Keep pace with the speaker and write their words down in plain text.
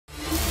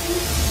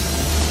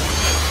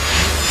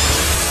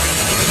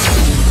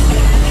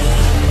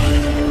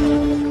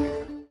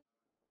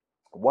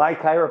Why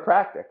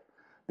chiropractic?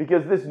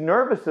 Because this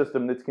nervous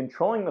system that's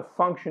controlling the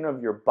function of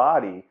your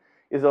body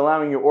is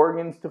allowing your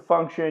organs to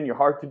function, your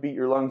heart to beat,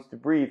 your lungs to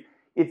breathe.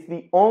 It's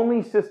the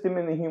only system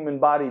in the human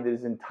body that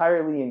is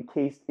entirely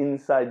encased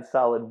inside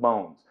solid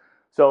bones.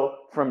 So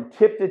from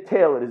tip to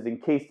tail, it is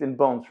encased in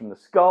bones, from the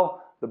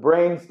skull, the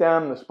brain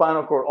stem, the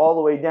spinal cord, all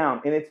the way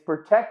down, and it's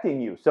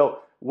protecting you. So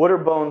what are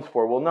bones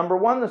for? Well, number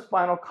one, the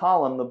spinal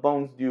column, the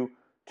bones do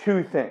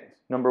two things.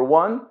 Number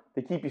one,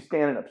 they keep you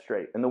standing up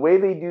straight, and the way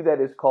they do that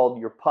is called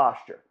your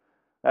posture.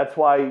 That's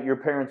why your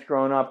parents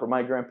growing up or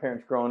my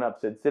grandparents growing up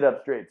said, sit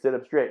up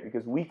straight,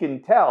 because we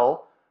can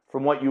tell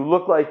from what you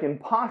look like in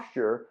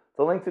posture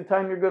the length of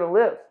time you're going to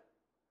live.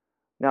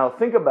 Now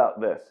think about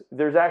this.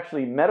 There's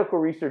actually medical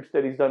research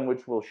studies done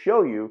which will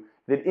show you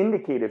that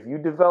indicate if you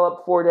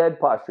develop Ford Ed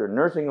posture,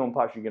 nursing home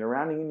posture, you get a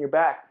rounding in your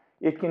back,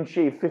 it can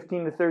shave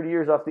 15 to 30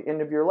 years off the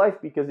end of your life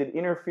because it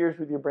interferes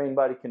with your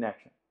brain-body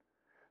connection.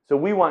 So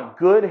we want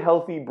good,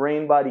 healthy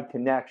brain-body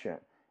connection,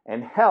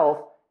 and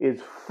health is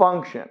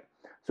function.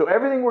 So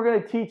everything we're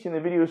going to teach in the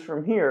videos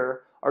from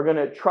here are going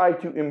to try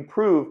to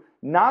improve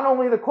not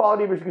only the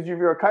quality of yours, because if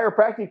you're a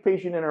chiropractic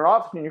patient in our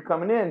office and you're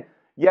coming in,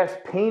 yes,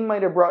 pain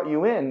might have brought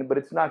you in, but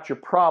it's not your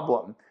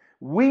problem.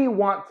 We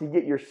want to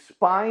get your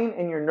spine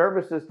and your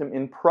nervous system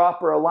in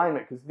proper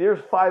alignment, because there's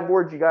 5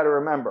 words you got to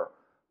remember.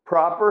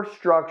 Proper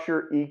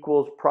structure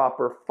equals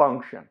proper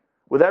function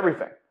with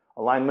everything.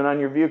 Alignment on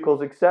your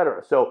vehicles,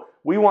 etc. So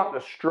we want the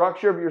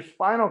structure of your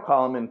spinal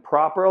column in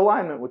proper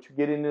alignment, which we'll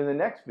get into in the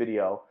next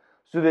video,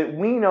 so that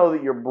we know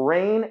that your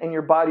brain and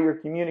your body are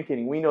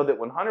communicating. We know that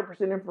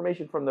 100%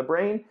 information from the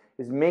brain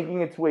is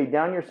making its way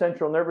down your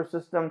central nervous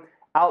system,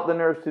 out the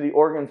nerves to the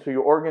organs, so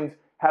your organs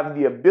have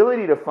the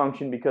ability to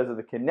function because of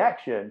the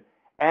connection.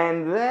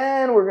 And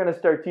then we're going to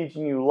start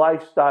teaching you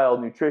lifestyle,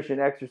 nutrition,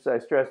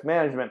 exercise, stress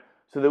management,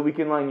 so that we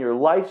can line your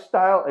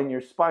lifestyle and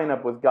your spine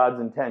up with God's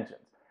intentions.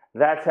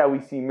 That's how we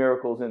see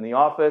miracles in the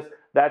office.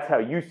 That's how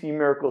you see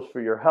miracles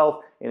for your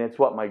health. And it's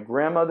what my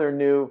grandmother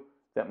knew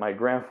that my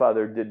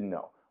grandfather didn't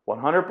know.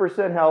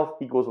 100% health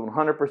equals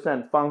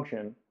 100%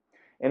 function.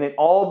 And it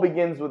all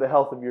begins with the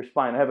health of your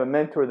spine. I have a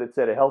mentor that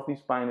said a healthy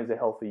spine is a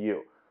healthy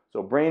you.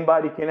 So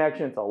brain-body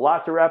connection, it's a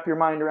lot to wrap your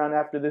mind around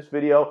after this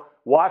video.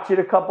 Watch it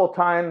a couple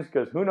times,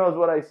 because who knows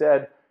what I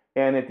said.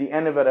 And at the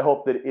end of it, I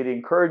hope that it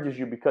encourages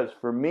you, because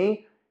for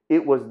me,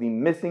 it was the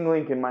missing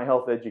link in my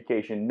health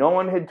education. No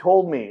one had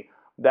told me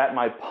that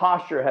my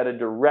posture had a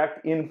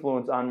direct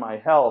influence on my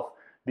health,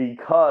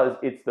 because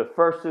it's the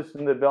first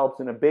system that develops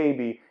in a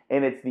baby,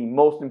 and it's the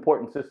most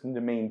important system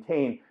to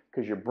maintain,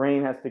 because your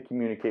brain has to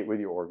communicate with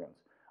your organs.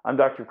 I'm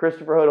Dr.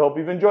 Christopher Hood. Hope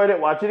you've enjoyed it.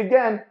 Watch it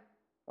again.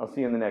 I'll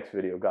see you in the next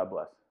video. God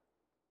bless.